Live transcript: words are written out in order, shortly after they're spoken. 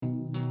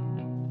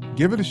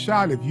give it a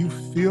shot. If you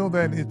feel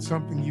that it's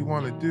something you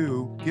want to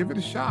do, give it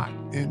a shot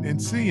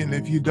and see. And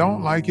if you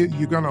don't like it,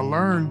 you're going to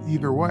learn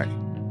either way.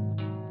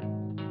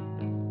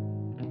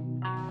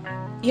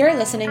 You're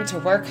listening to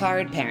Work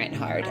Hard, Parent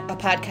Hard, a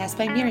podcast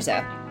by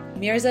Mirza.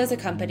 Mirza is a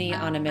company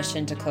on a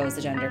mission to close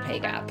the gender pay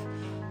gap.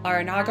 Our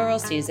inaugural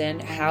season,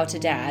 How to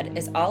Dad,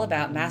 is all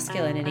about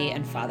masculinity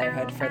and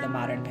fatherhood for the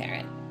modern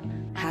parent.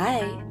 Hi,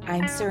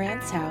 I'm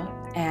Saran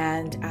Tao,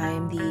 and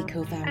I'm the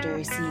co-founder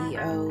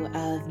CEO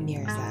of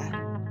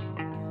Mirza.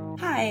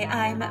 Hi,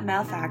 I'm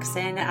Mel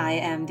Faxon. I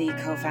am the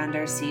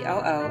co-founder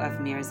COO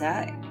of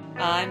Mirza.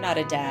 I'm not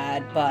a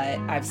dad, but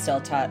I've still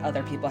taught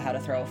other people how to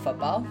throw a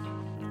football.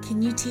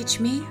 Can you teach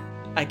me?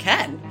 I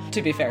can.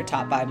 To be fair,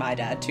 taught by my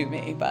dad to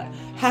me, but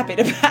happy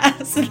to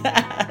pass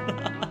that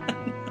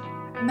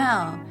on.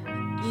 Mel,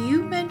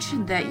 you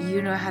mentioned that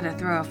you know how to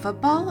throw a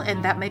football,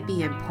 and that might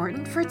be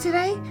important for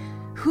today.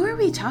 Who are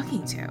we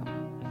talking to?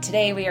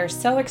 Today, we are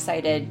so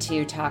excited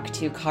to talk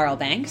to Carl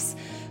Banks,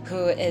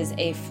 who is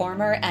a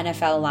former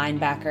NFL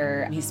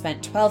linebacker. He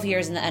spent 12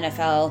 years in the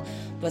NFL,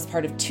 was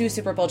part of 2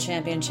 Super Bowl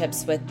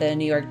championships with the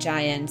New York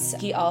Giants.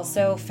 He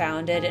also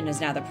founded and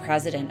is now the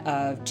president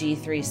of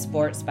G3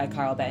 Sports by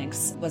Carl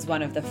Banks, was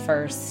one of the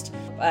first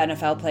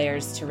NFL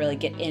players to really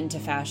get into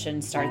fashion,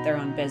 start their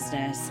own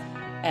business,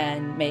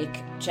 and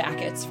make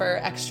jackets for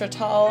extra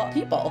tall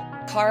people.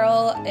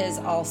 Carl is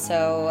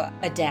also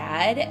a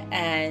dad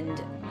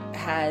and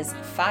has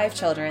 5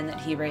 children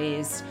that he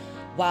raised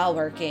while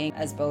working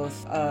as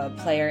both a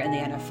player in the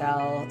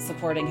NFL,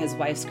 supporting his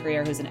wife's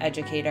career, who's an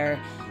educator,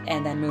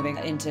 and then moving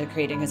into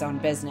creating his own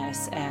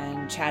business,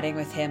 and chatting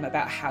with him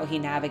about how he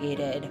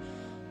navigated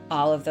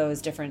all of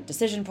those different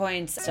decision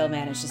points, still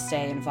managed to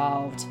stay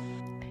involved.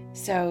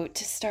 So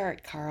to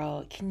start,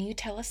 Carl, can you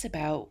tell us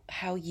about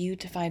how you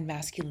define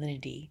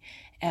masculinity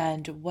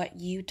and what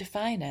you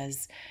define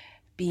as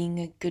being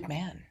a good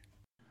man?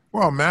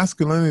 Well,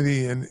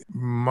 masculinity, in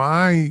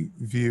my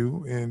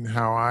view and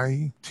how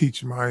I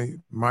teach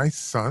my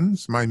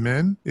sons, my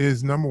men,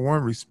 is number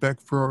one,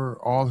 respect for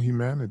all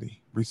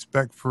humanity,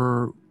 respect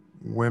for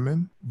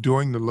women,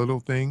 doing the little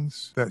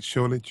things that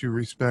show that you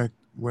respect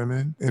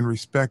women, and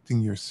respecting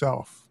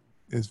yourself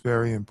is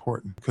very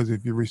important, because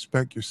if you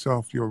respect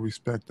yourself, you'll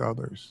respect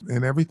others.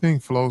 And everything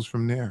flows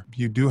from there.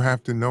 You do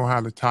have to know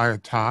how to tie a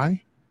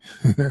tie.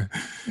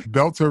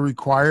 Belts are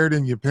required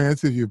in your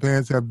pants if your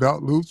pants have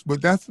belt loops, but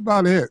that's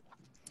about it,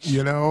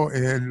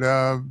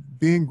 and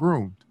being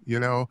groomed,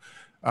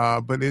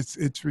 but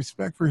it's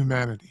respect for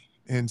humanity,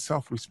 and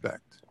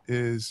self-respect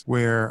is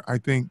where I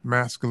think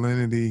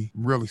masculinity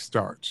really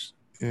starts.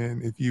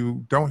 And if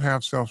you don't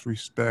have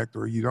self-respect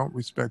or you don't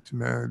respect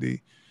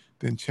humanity,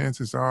 then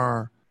chances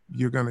are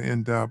you're going to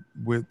end up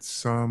with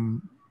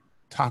some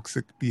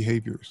toxic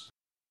behaviors.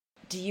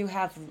 Do you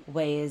have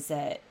ways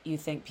that you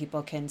think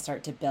people can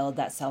start to build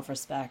that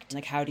self-respect?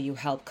 Like, how do you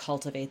help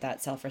cultivate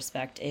that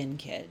self-respect in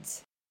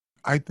kids?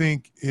 I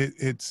think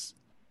it's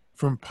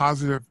from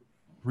positive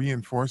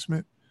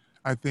reinforcement.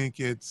 I think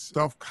it's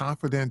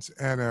self-confidence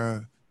at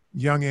a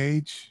young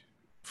age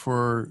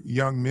for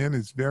young men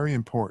is very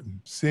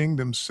important. Seeing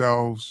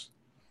themselves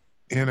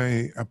in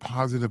a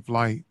positive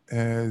light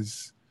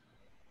as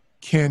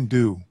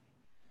can-do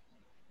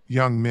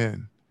young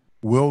men,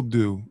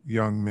 will-do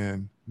young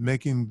men,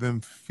 making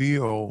them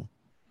feel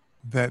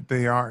that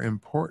they are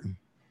important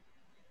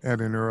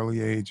at an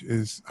early age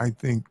is, I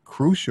think,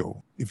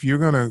 crucial. If you're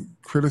going to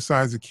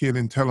criticize a kid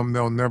and tell them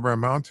they'll never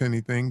amount to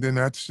anything, then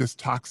that's just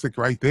toxic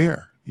right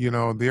there.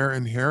 They're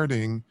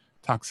inheriting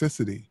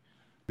toxicity,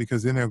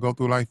 because then they'll go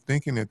through life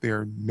thinking that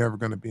they're never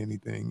going to be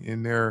anything.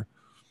 And their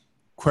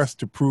quest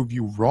to prove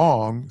you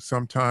wrong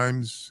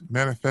sometimes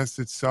manifests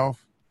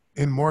itself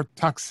in more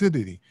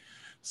toxicity.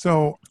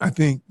 So I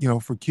think,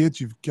 for kids,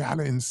 you've got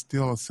to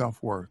instill a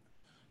self-worth.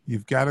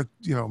 You've got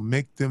to,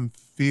 make them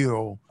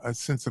feel a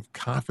sense of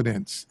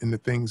confidence in the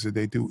things that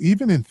they do.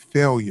 Even in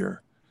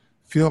failure,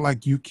 feel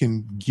like you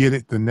can get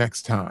it the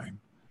next time,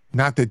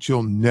 not that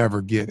you'll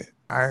never get it.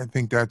 I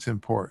think that's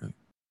important.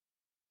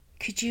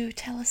 Could you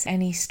tell us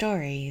any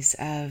stories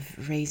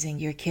of raising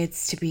your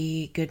kids to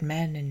be good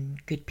men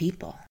and good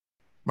people?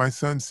 My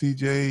son,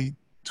 CJ,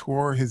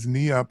 tore his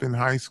knee up in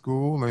high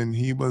school, and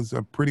he was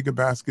a pretty good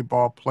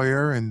basketball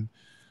player, and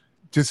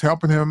just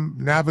helping him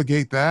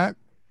navigate that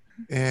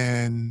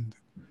and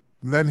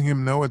letting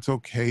him know it's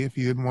okay if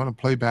he didn't want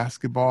to play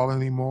basketball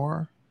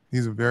anymore.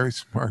 He's a very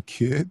smart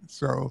kid.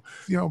 So,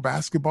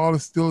 basketball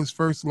is still his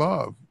first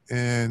love,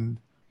 and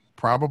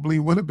probably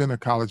would have been a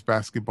college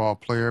basketball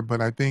player. But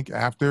I think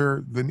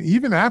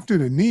even after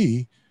the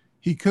knee,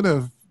 he could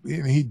have,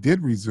 and he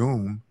did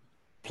resume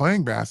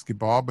playing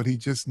basketball, but he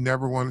just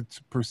never wanted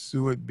to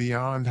pursue it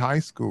beyond high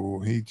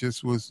school. He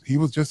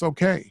was just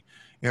okay.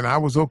 And I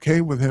was okay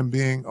with him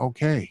being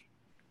okay.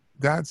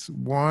 That's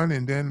one.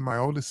 And then my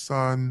oldest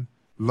son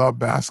loved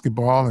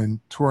basketball and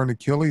tore an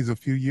Achilles a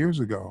few years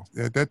ago.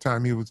 At that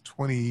time, he was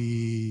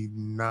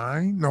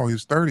 29. No, he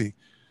was 30.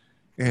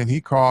 And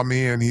he called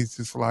me, and he's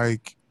just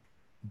like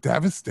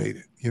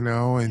devastated,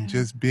 and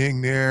just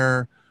being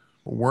there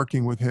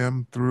working with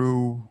him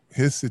through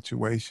his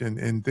situation.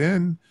 And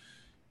then,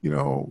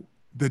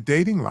 the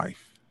dating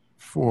life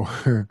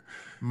for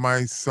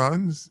my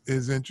sons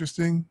is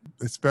interesting,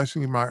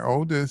 especially my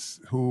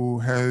oldest, who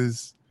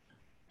has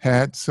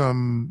had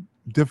some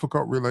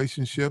difficult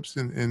relationships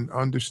and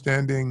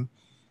understanding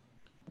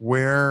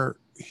where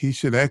he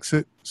should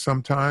exit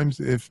sometimes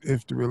if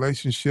the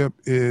relationship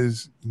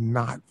is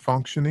not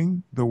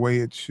functioning the way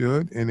it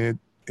should and it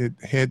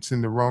heads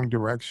in the wrong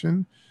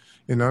direction,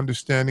 and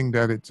understanding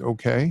that it's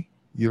okay.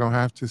 You don't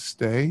have to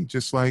stay.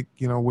 Just like,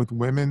 with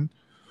women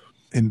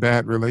in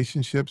bad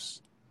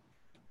relationships,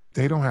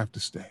 they don't have to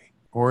stay.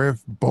 Or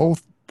if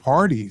both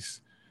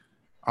parties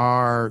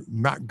are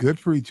not good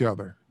for each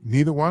other,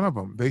 neither one of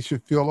them, they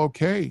should feel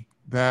okay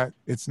that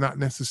it's not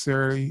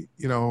necessarily,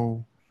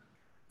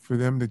 for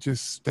them to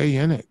just stay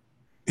in it.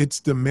 It's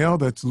the male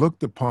that's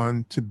looked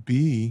upon to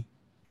be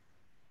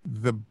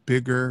the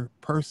bigger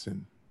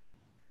person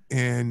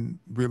in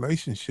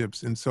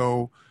relationships. And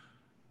so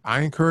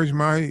I encourage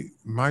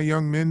my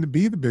young men to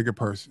be the bigger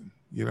person.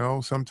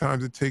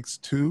 Sometimes it takes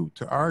two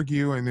to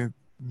argue, and if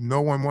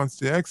no one wants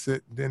to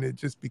exit, then it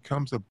just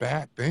becomes a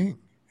bad thing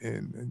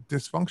and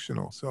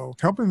dysfunctional. So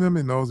helping them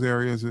in those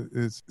areas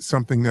is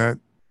something that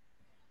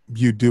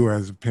you do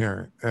as a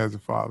parent, as a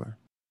father.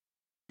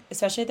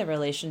 Especially the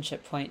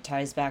relationship point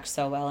ties back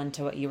so well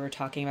into what you were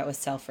talking about with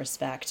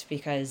self-respect,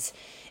 because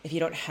if you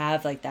don't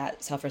have like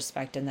that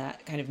self-respect and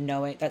that kind of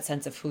knowing, that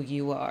sense of who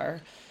you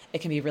are, it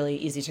can be really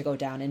easy to go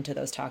down into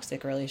those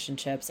toxic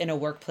relationships in a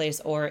workplace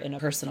or in a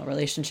personal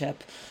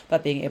relationship.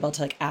 But being able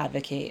to like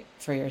advocate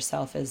for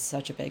yourself is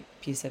such a big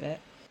piece of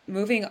it.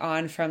 Moving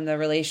on from the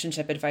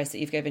relationship advice that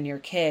you've given your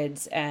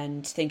kids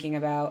and thinking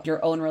about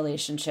your own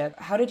relationship,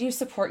 how did you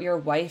support your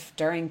wife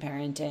during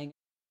parenting?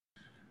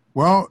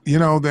 Well,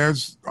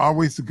 there's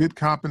always the good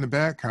cop and the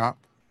bad cop.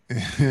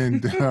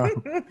 And,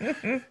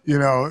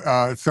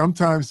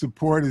 sometimes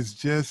support is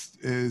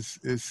just as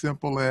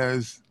simple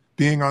as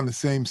being on the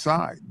same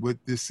side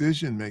with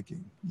decision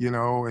making,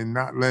 and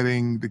not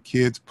letting the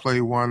kids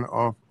play one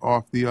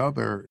off the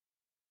other.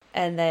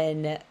 And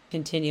then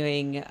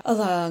continuing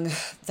along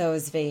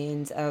those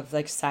veins of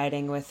like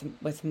siding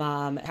with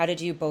mom, how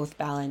did you both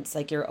balance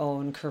like your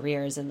own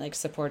careers and like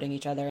supporting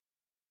each other?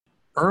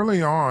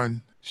 Early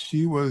on,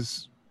 she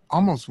was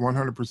almost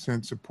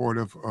 100%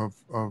 supportive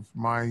of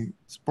my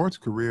sports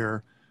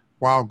career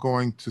while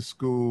going to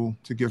school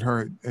to get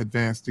her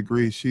advanced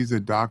degree. She's a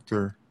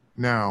doctor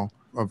now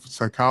of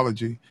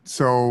psychology.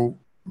 So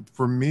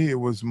for me, it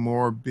was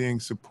more being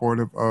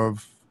supportive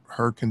of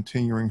her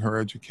continuing her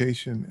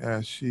education,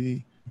 as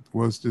she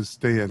was the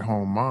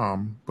stay-at-home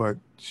mom, but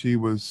she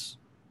was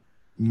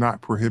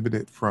not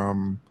prohibited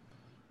from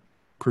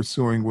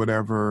pursuing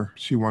whatever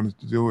she wanted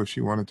to do. If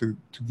she wanted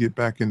to get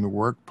back in the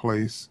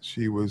workplace,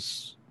 she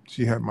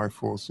had my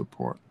full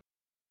support.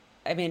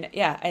 I mean,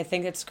 yeah, I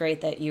think it's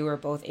great that you were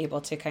both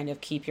able to kind of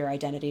keep your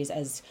identities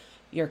as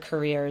your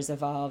careers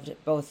evolved,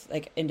 both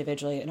like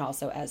individually and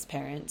also as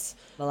parents.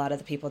 A lot of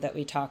the people that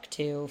we talk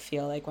to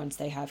feel like once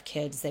they have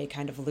kids, they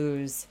kind of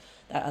lose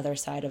that other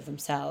side of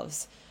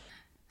themselves.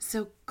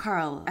 So,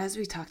 Carl, as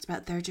we talked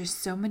about, there are just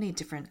so many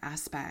different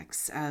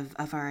aspects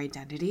of our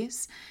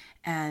identities.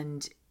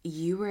 And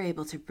you were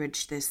able to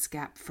bridge this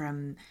gap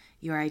from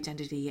your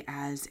identity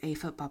as a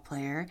football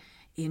player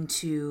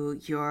into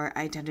your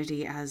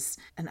identity as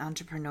an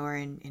entrepreneur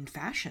in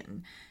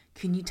fashion.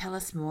 Can you tell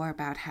us more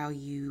about how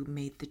you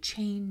made the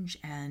change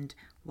and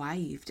why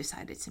you've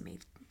decided to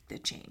make the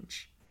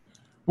change?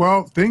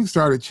 Well, things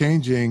started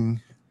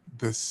changing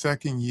the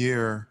second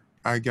year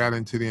I got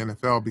into the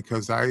NFL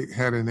because I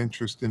had an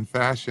interest in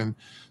fashion.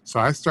 So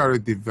I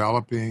started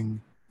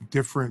developing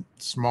different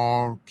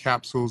small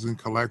capsules and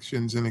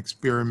collections and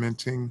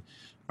experimenting.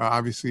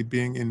 Obviously,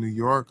 being in New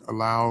York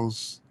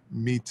allows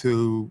me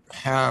to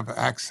have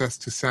access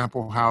to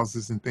sample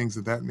houses and things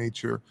of that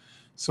nature.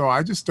 So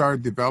I just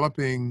started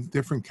developing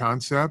different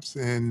concepts.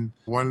 And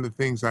one of the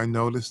things I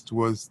noticed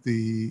was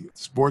the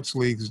sports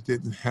leagues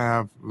didn't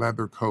have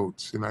leather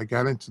coats. And I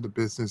got into the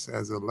business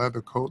as a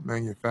leather coat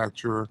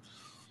manufacturer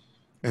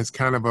as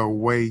kind of a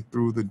way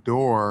through the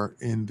door.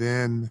 And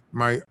then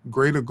my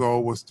greater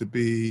goal was to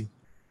be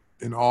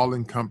an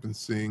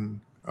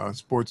all-encompassing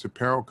sports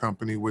apparel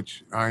company,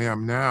 which I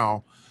am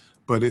now.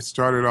 But it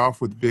started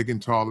off with big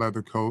and tall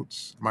leather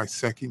coats my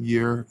second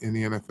year in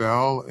the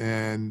NFL,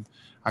 and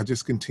I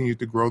just continued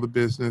to grow the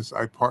business.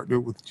 I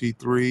partnered with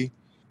G3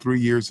 3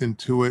 years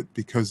into it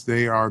because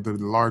they are the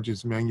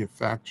largest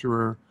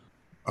manufacturer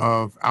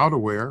of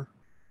outerwear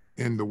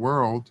in the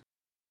world.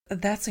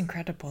 That's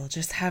incredible.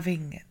 Just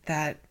having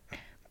that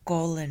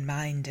goal in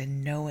mind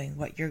and knowing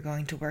what you're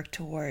going to work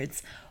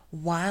towards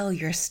while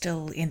you're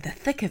still in the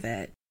thick of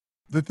it.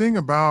 The thing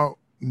about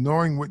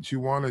knowing what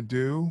you want to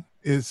do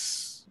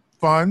is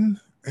fun,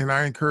 and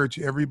I encourage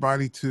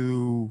everybody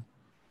to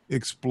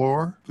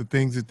explore the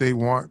things that they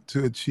want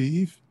to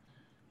achieve,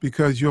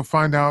 because you'll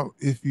find out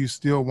if you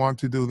still want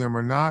to do them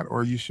or not,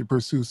 or you should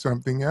pursue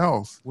something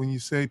else. When you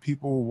say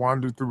people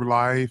wander through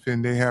life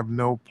and they have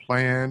no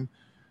plan,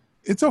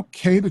 it's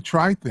okay to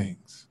try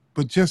things.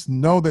 but just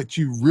know that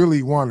you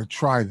really want to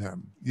try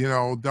them.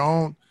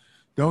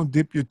 Don't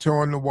dip your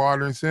toe in the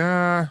water and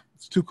say,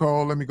 it's too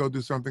cold, let me go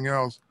do something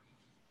else.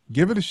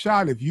 Give it a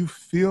shot. If you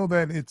feel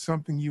that it's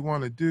something you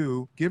want to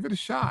do, give it a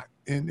shot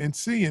and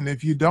see. And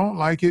if you don't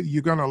like it,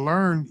 you're going to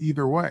learn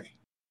either way.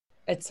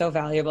 It's so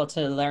valuable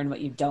to learn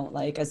what you don't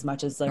like as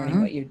much as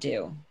learning what you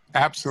do.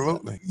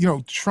 Absolutely.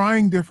 So,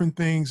 trying different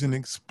things and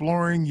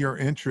exploring your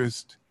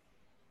interest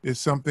is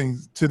something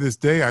to this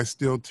day I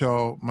still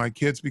tell my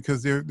kids,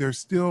 because they're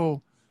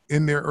still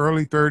in their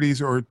early 30s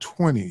or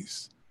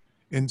 20s.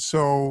 And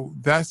so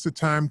that's the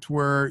time to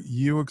where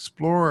you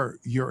explore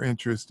your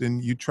interest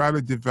and you try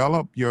to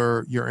develop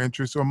your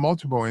interest or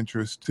multiple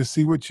interests to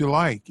see what you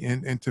like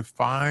and to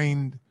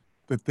find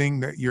the thing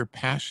that you're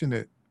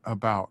passionate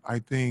about. I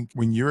think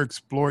when you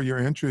explore your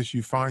interest,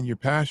 you find your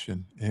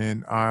passion.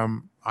 And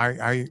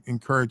I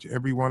encourage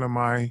every one of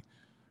my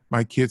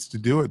kids to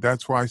do it.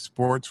 That's why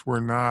sports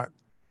were not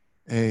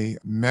a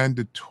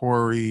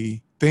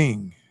mandatory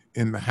thing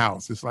in the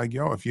house. It's like,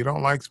 if you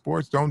don't like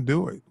sports, don't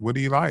do it. What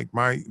do you like?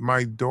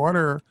 My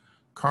daughter,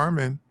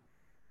 Carmen,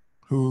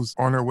 who's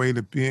on her way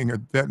to being a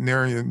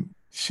veterinarian,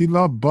 she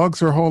loved bugs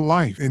her whole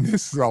life. And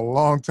this is a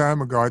long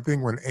time ago. I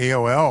think when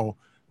AOL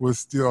was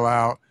still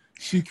out,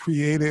 she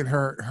created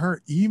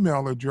her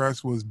email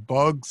address was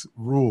Bugs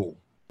Rule.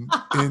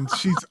 And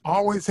she's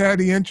always had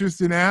the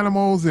interest in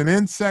animals and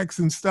insects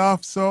and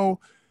stuff. So,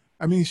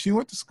 she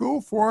went to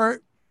school for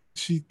it.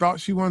 She thought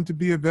she wanted to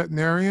be a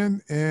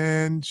veterinarian,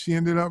 and she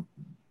ended up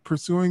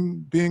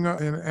pursuing being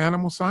an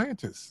animal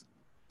scientist.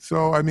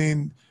 So,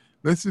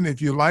 listen,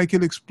 if you like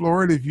it,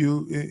 explore it. If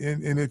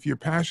you're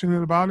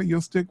passionate about it, you'll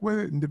stick with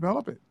it and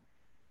develop it.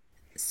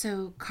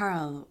 So,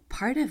 Carl,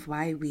 part of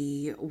why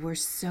we were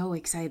so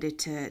excited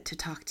to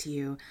talk to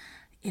you,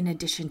 in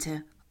addition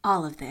to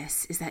all of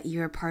this, is that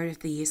you're part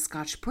of the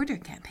Scotch Porter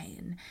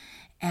campaign.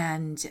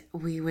 And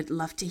we would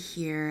love to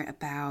hear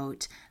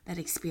about that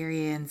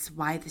experience,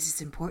 why this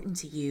is important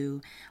to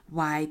you,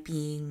 why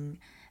being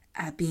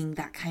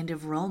that kind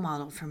of role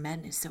model for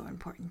men is so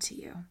important to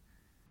you.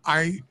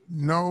 I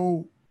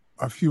know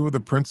a few of the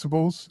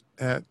principals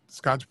at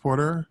Scotch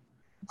Porter.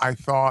 I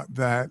thought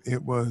that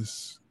it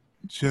was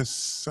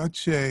just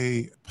such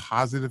a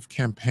positive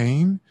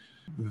campaign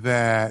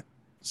that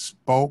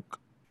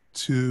spoke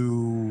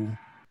to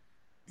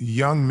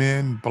young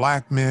men,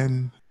 Black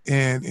men,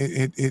 and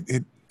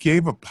it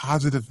gave a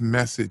positive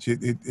message.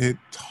 It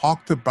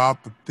talked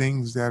about the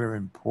things that are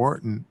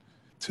important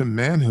to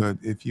manhood,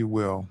 if you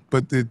will,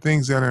 but the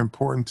things that are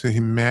important to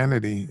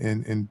humanity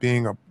and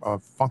being a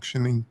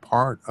functioning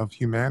part of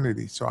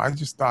humanity. So I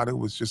just thought it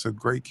was just a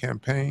great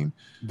campaign.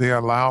 They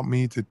allowed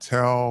me to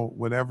tell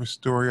whatever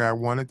story I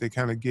wanted. They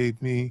kind of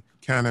gave me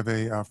kind of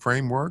a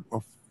framework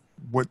of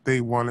what they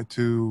wanted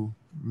to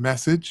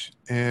message,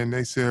 and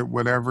they said,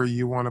 whatever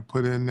you want to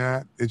put in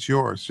that, it's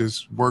yours.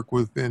 Just work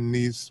within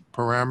these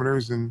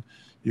parameters and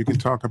you can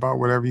talk about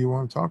whatever you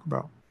want to talk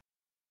about.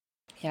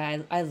 Yeah,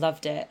 I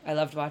loved it. I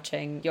loved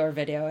watching your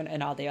video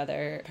and all the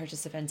other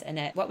participants in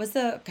it. What was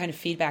the kind of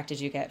feedback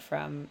did you get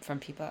from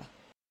people?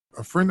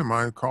 A friend of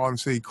mine called and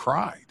said he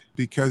cried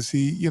because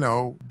he,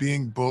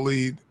 being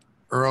bullied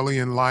early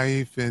in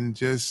life and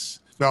just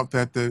felt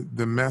that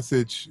the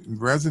message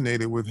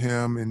resonated with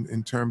him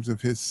in terms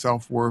of his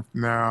self-worth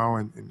now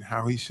and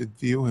how he should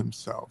view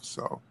himself.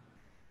 So,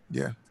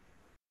 yeah.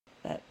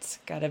 That's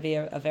got to be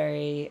a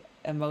very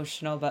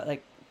emotional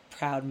but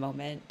proud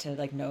moment to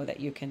know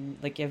that you can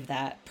give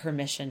that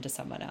permission to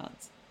someone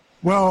else.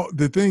 Well,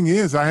 the thing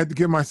is, I had to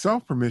give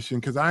myself permission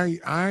because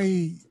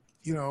I'm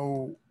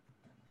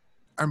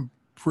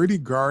pretty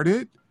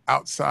guarded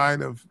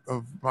outside of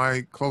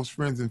my close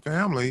friends and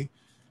family.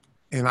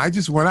 And I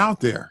just went out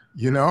there,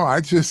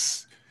 I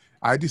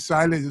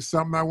decided it's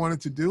something I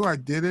wanted to do. I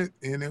did it,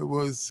 and it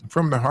was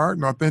from the heart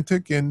and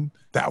authentic, and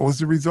that was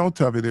the result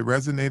of it. It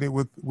resonated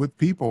with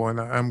people, and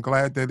I'm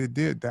glad that it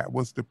did. That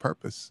was the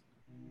purpose.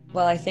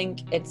 Well, I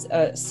think it's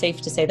safe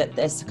to say that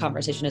this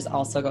conversation is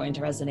also going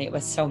to resonate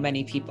with so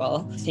many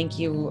people. Thank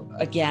you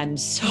again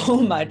so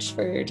much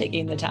for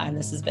taking the time.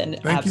 This has been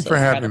Thank you for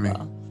having me.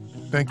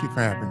 Thank you for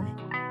having me.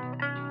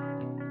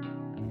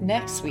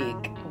 Next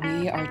week,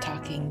 we are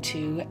talking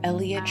to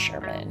Elliot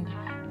Sherman,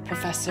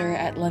 professor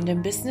at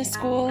London Business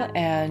School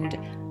and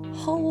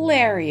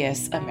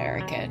hilarious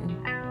American.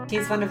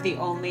 He's one of the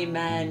only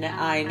men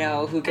I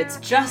know who gets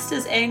just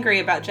as angry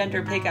about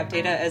gender pay gap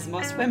data as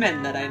most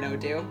women that I know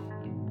do.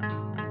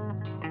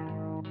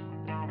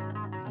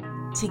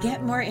 To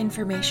get more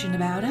information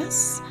about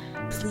us,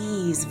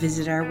 please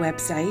visit our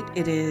website.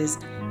 It is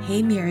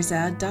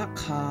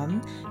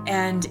heymirza.com.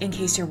 And in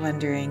case you're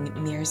wondering,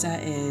 Mirza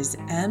is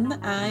M-I-R-Z-A.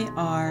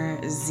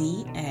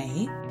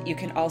 You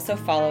can also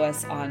follow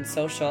us on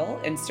social,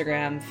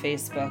 Instagram,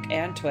 Facebook,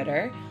 and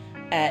Twitter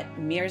at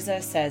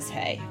Mirza Says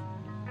Hey.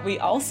 We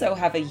also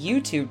have a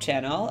YouTube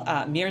channel,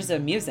 Mirza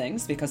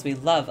Musings, because we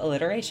love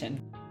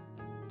alliteration.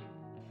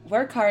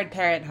 Work Hard,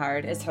 Parent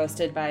Hard is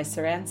hosted by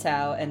Saran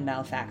Sao and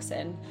Mel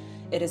Faxon.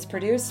 It is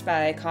produced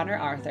by Connor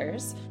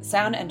Arthurs,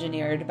 sound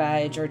engineered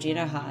by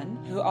Georgina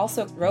Hahn, who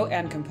also wrote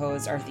and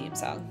composed our theme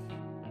song.